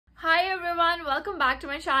Hi everyone, welcome back to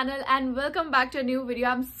my channel and welcome back to a new video.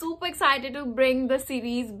 I'm super excited to bring the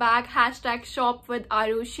series back, #shop with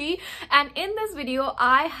Aarushi, and in this video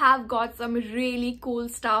I have got some really cool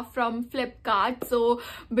stuff from Flipkart. So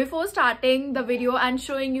before starting the video and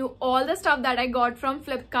showing you all the stuff that I got from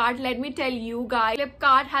Flipkart, let me tell you guys,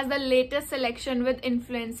 Flipkart has the latest selection with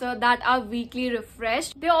influencers that are weekly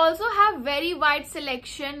refreshed. They also have very wide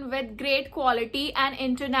selection with great quality and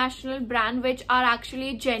international brand which are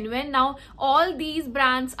actually genuine. Now all these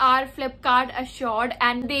brands are Flipkart assured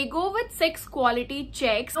and they go with 6 quality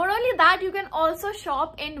checks. Not only that, you can also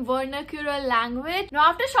shop in vernacular language. Now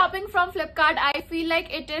after shopping from Flipkart, I feel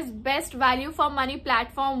like it is best value for money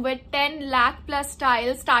platform with 10 lakh plus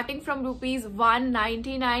styles starting from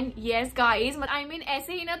 ₹199. Yes guys, I mean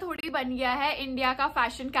ऐसे ही ना थोड़ी बन गया है India का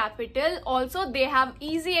fashion capital. Also they have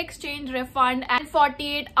easy exchange, refund and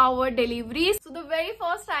 48-hour delivery. So the very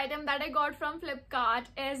first item that I got from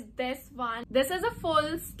Flipkart is this one. This is a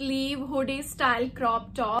full sleeve hoodie style crop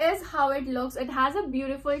top. This is how it looks. It has a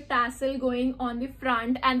beautiful tassel going on the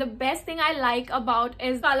front, and the best thing I like about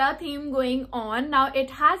is color theme going on. Now it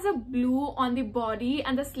has a blue on the body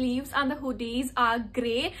and the sleeves and the hoodies are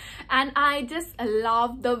gray, and I just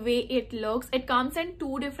love the way it looks. It comes in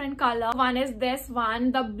 2 different colors. One is this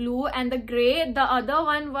one, the blue and the gray. The other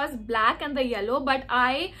one was black and the yellow, but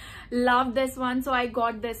I love this one, so I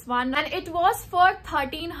got this one, and it was for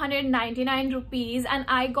 1399 rupees and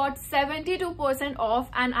I got 72% off,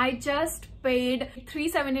 and I just paid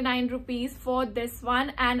 379 rupees for this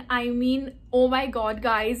one. And I mean, oh my god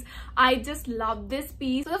guys, I just love this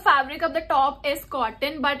piece. So the fabric of the top is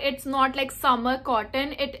cotton, but it's not like summer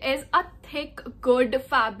cotton. It is a thick good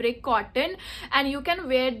fabric cotton, and you can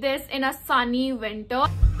wear this in a sunny winter.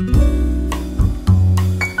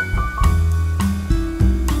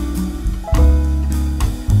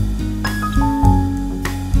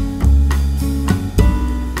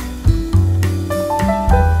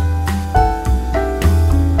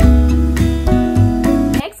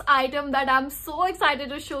 Item that I'm so excited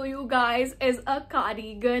to show you guys is a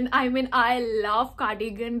cardigan. I mean, I love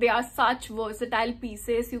cardigan. They are such versatile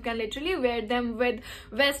pieces. You can literally wear them with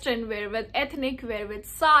western wear, with ethnic wear, with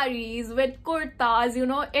saris, with kurtas. You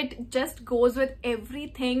know, it just goes with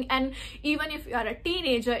everything. And even if you are a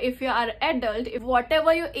teenager, if you are an adult, if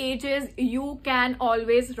whatever your age is, you can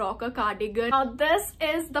always rock a cardigan. Now this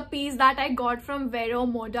is the piece that I got from Vero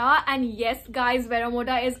Moda, and yes guys, Vero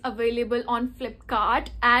Moda is available on Flipkart,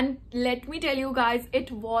 and let me tell you guys,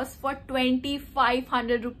 it was for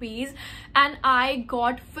 2500 rupees and I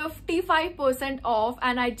got 55% off,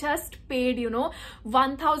 and I just paid, you know,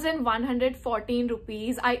 1114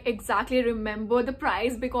 rupees. I exactly remember the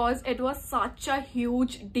price because it was such a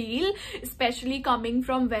huge deal, especially coming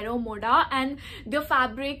from Vero Moda, and the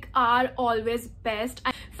fabric are always best.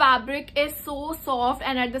 Fabric is so soft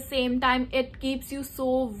and at the same time it keeps you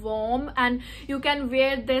so warm, and you can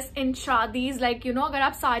wear this in shadis, like you know, अगर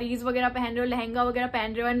आप साड़ीज वगैरह पहन रहे हो, लहंगा वगैरह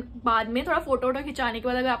पहन रहे हो, एंड बाद में थोड़ा फोटो वोटो खिंचाने के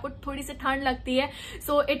बाद अगर आपको थोड़ी सी ठंड लगती है,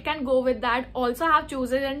 so it can go with that. Also have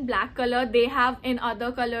chooses in black colour. They have in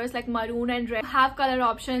other colours like maroon and red. Have colour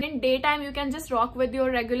option. In day time you can just rock with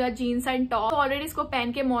your regular jeans and top. Already इसको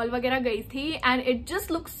पहन के mall वगैरह गई थी and it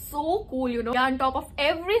just looks so cool, you know. On top of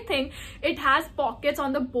everything it has pockets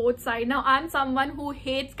on the both side. Now I am someone who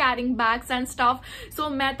hates carrying bags and stuff, सो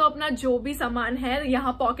मैं तो अपना जो भी सामान है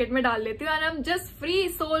यहाँ पॉकेट में डाल लेती हूँ, and I am just free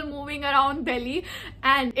soul moving around Delhi.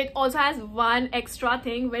 And it also has one extra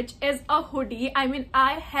thing, which is a hoodie. I mean,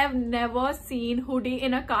 I have never seen hoodie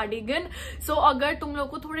in a cardigan. So अगर तुम लोग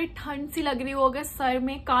को थोड़ी ठंड सी लग रही हो अगर सर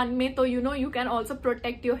में कान में, तो you know you can also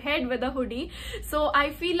protect your head with a hoodie. So I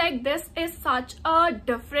feel like this is such a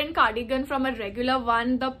different cardigan from a regular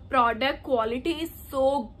one. The product quality is so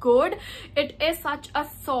good. It is such a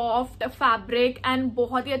soft fabric and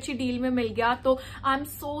बहुत ही अच्छी deal में मिल गया, तो I'm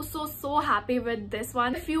so happy with this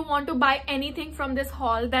one. If you want to buy anything from this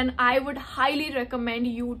haul, then I would highly recommend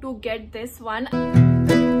you to get this one.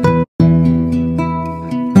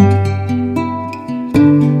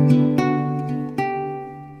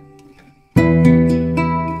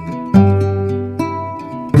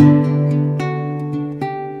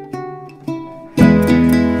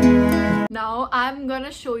 Now I'm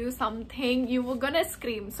gonna show you something you were gonna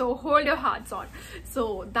scream, so hold your hearts on. So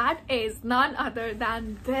that is none other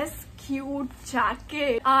than this cute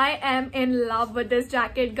jacket. I am in love with this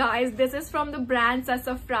jacket, guys. This is from the brand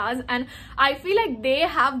xoxo, and I feel like they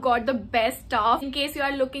have got the best stuff in case you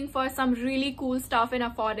are looking for some really cool stuff in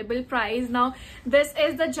affordable price. Now this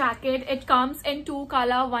is the jacket. It comes in two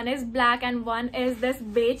color. One is black and one is this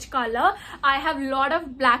beige color. I have lot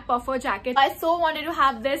of black puffer jackets. I so wanted to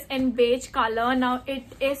have this in beige color. Now it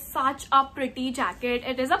is such a pretty jacket.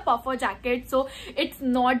 It is a puffer jacket, so it's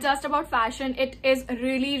not just about fashion. It is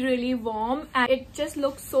really warm and it just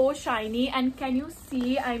looks so shiny. And can you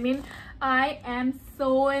see, I mean, I am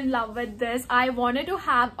so in love with this. I wanted to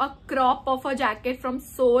have a crop puffer jacket from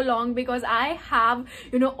so long because I have,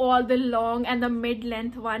 you know, all the long and the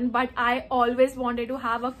mid-length one, but I always wanted to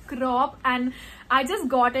have a crop, and I just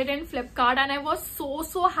got it in Flipkart and I was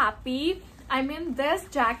so happy. I mean, this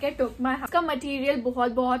jacket took my heart. इसका material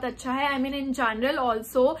बहुत अच्छा है. I mean, in general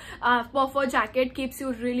also, puffer jacket keeps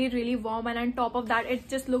you really warm, and on top of that, it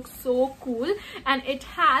just looks so cool. And it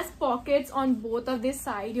has pockets on both of this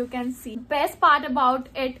side. You can see. Best part about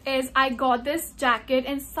it is I got this jacket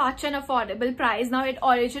in such an affordable price. Now it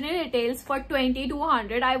originally retails for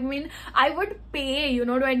 2,200. I mean, I would pay, you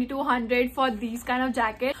know, 2,200 for these kind of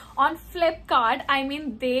jackets on Flipkart. I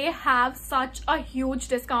mean, they have such a huge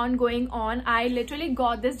discount going on. I literally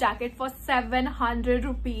got this jacket for 700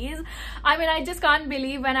 rupees. I mean, I just can't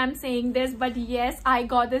believe when I'm saying this, but yes, I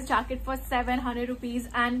got this jacket for 700 rupees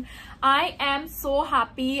and I am so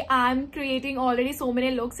happy. I'm creating already so many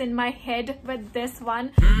looks in my head with this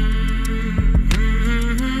one.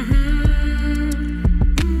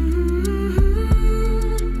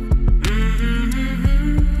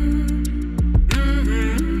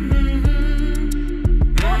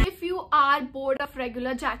 Are bored of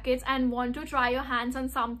regular jackets and want to try your hands on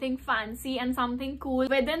something fancy and something cool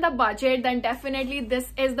within the budget, then definitely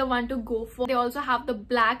this is the one to go for. They also have the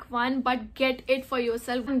black one, but get it for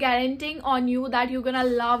yourself. I'm guaranteeing on you that you're gonna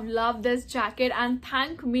love this jacket and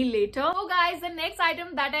thank me later. So guys, the next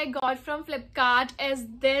item that I got from Flipkart is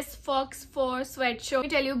this xoxo sweatshirt. Let me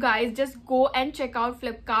tell you guys, just go and check out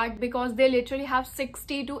Flipkart because they literally have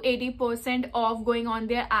 60 to 80% off going on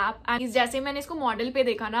their app. And जैसे मैंने इसको model पे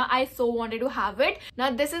देखा ना, I so wanted to have it. Now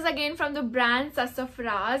this is again from the brand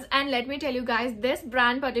xoxo, and let me tell you guys, this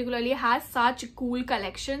brand particularly has such cool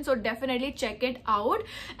collection, so definitely check it out.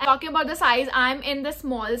 And talking about the size, I'm in the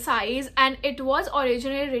small size and it was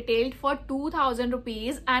originally retailed for 2,000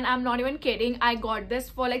 rupees, and I'm not even kidding, I got this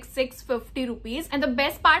for like 650 rupees. And the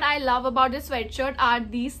best part I love about this sweatshirt are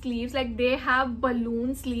these sleeves. Like, they have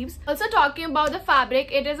balloon sleeves. Also talking about the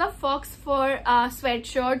fabric, it is a xoxo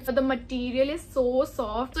sweatshirt, so the material is so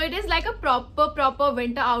soft, so it is like a proper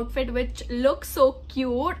winter outfit which looks so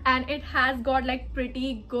cute, and it has got like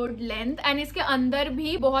pretty good length. and इसके अंदर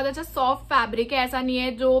भी बहुत अच्छा soft fabric है. ऐसा नहीं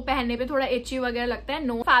है जो पहनने पे थोड़ा itchy वगैरह लगता है.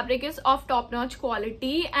 No, fabric is of top notch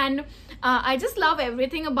quality, and I just love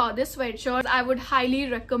everything about this sweatshirt. I would highly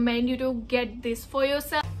recommend you to get this for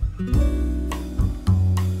yourself.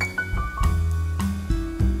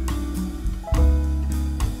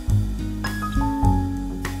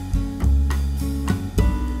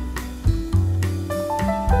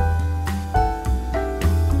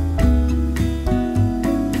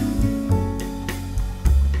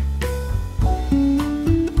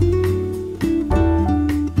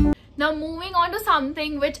 Now moving on to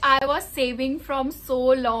something which I was saving from so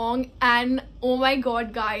long, and oh my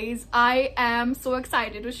god guys, I am so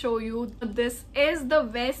excited to show you. This is the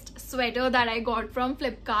vest sweater that I got from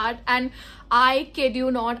Flipkart, and I kid you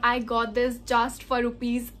not, I got this just for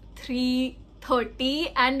rupees 330,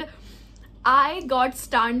 and I got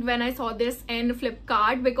stunned when I saw this in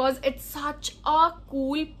Flipkart because it's such a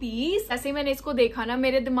cool piece. ऐसे मैंने इसको देखा ना,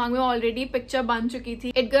 मेरे दिमाग में already picture बन चुकी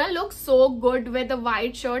थी. It's gonna look so good with the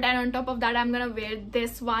white shirt, and on top of that I'm gonna wear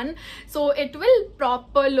this one, so it will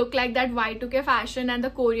proper look like that Y2K fashion and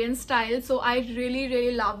the Korean style. So I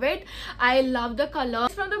really love it. I love the color.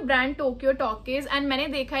 It's from the brand Tokyo Talkies, and मैंने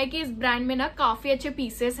देखा है कि इस brand में ना काफी अच्छे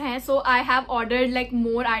pieces हैं, so I have ordered like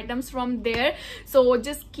more items from there. So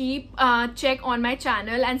just keep check on my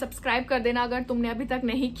channel and subscribe कर देना अगर तुमने अभी तक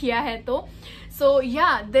नहीं किया है तो. So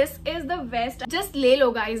yeah, this is the vest. Just ले लो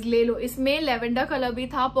guys, ले लो. इसमें lavender color भी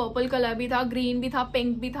था, purple color भी था, green भी था,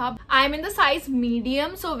 pink भी था. I am in the size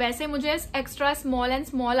medium, so वैसे मुझे extra small and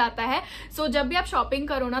small आता है. So जब भी आप shopping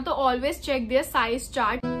करो ना तो always check their size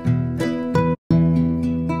chart.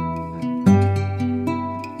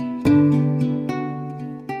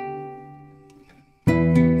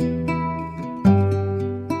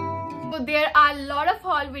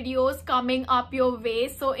 videos coming up your way.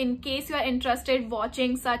 So in case you are interested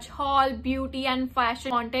watching such haul, beauty and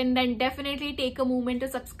fashion content, then definitely take a moment to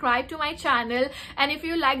subscribe to my channel. And if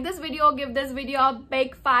you like this video, give this video a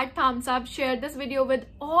big fat thumbs up, share this video with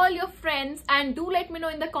all your friends, and do let me know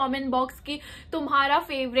in the comment box ki tumhara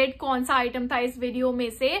favorite kaun sa item tha is video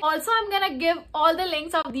mein se. Also, I'm gonna give all the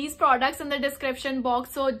links of these products in the description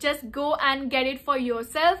box, so just go and get it for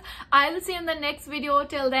yourself. I will see you in the next video.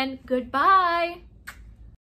 Till then, goodbye.